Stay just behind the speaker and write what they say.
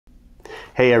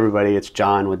Hey everybody, it's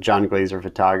John with John Glazer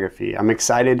Photography. I'm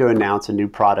excited to announce a new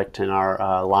product in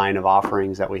our line of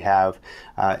offerings that we have,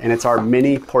 and it's our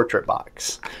mini portrait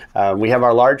box. We have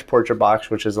our large portrait box,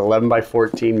 which is 11 by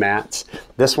 14 mats.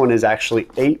 This one is actually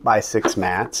 8 by 6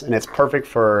 mats, and it's perfect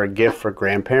for a gift for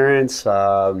grandparents,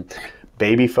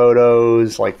 baby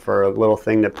photos, like for a little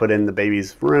thing to put in the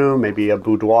baby's room, maybe a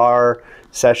boudoir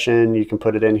session. You can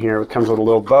put it in here. It comes with a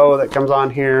little bow that comes on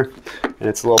here, and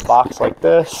it's a little box like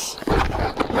this.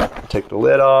 Take the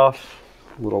lid off,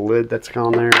 little lid that's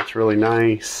on there. It's really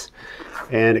nice,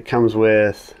 and it comes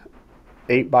with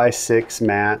 8 by 6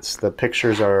 mats. The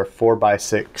pictures are 4 by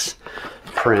 6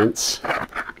 prints.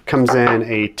 It comes in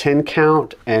a 10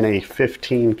 count and a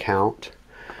 15 count,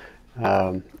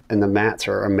 and the mats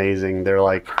are amazing. They're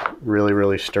like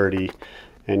really sturdy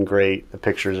and great. The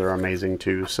pictures are amazing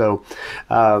too. So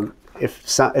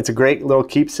it's a great little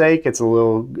keepsake. It's a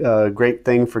little great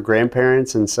thing for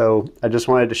grandparents, and so I just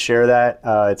wanted to share that.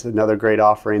 It's another great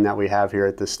offering that we have here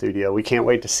at the studio. We can't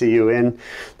wait to see you in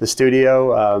the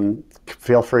studio.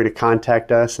 Feel free to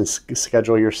contact us and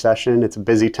schedule your session. It's a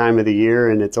busy time of the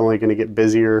year, and it's only going to get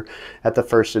busier at the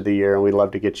first of the year, and we'd love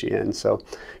to get you in. So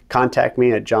contact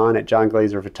me at John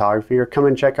Glazer Photography, or come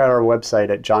and check out our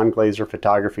website at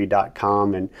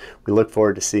johnglazerphotography.com, and we look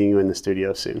forward to seeing you in the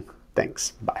studio soon.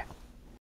 Thanks. Bye.